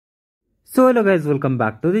So hello guys, welcome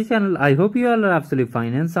back to the channel. I hope you all are absolutely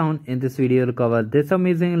fine and sound. In this video we'll cover this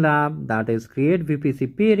amazing lab, that is create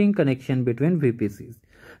VPC peering connection between VPCs.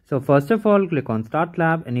 So first of all, click on start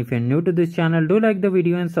lab, and if you're new to this channel, do like the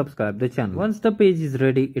video and subscribe the channel. Once the page is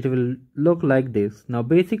ready, it will look like this. Now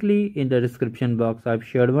basically in the description box I've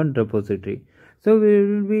shared one repository. So we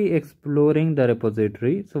will be exploring the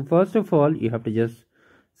repository. So first of all, you have to just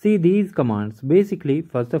see these commands. Basically,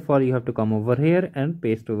 first of all, you have to come over here and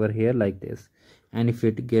paste over here like this. And if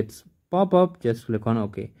it gets pop up, just click on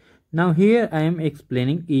OK. Now here I am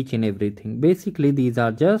explaining each and everything. Basically, these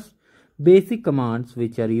are just basic commands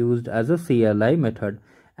which are used as a CLI method.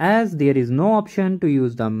 As there is no option to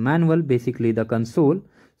use the manual, basically the console,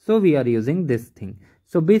 so we are using this thing.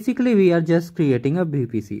 So basically we are just creating a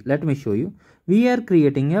VPC. Let me show you. We are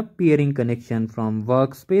creating a peering connection from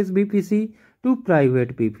workspace VPC to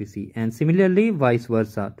private VPC, and similarly vice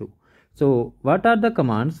versa too. So what are the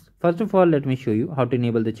commands? First of all, let me show you how to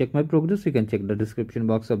enable the check my progress. You can check the description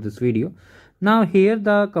box of this video. Now here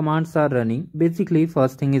the commands are running. Basically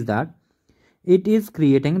first thing is that it is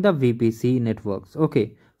creating the VPC networks.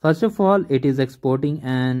 Okay, first of all it is exporting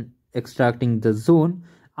and extracting the zone.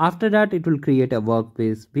 After that it will create a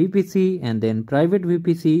workspace VPC and then private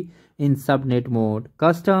VPC in subnet mode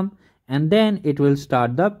custom, and then it will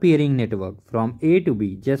start the peering network from A to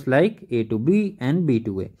B, just like A to B and B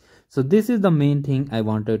to A. So this is the main thing I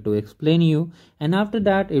wanted to explain you, and after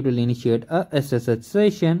that it will initiate a SSH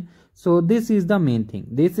session. So this is the main thing.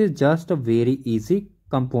 This is just a very easy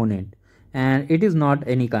component and it is not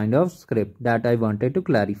any kind of script that I wanted to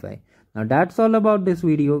clarify. Now that's all about this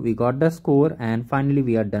video. We got the score and finally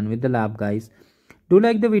we are done with the lab, guys. Do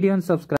like the video and subscribe.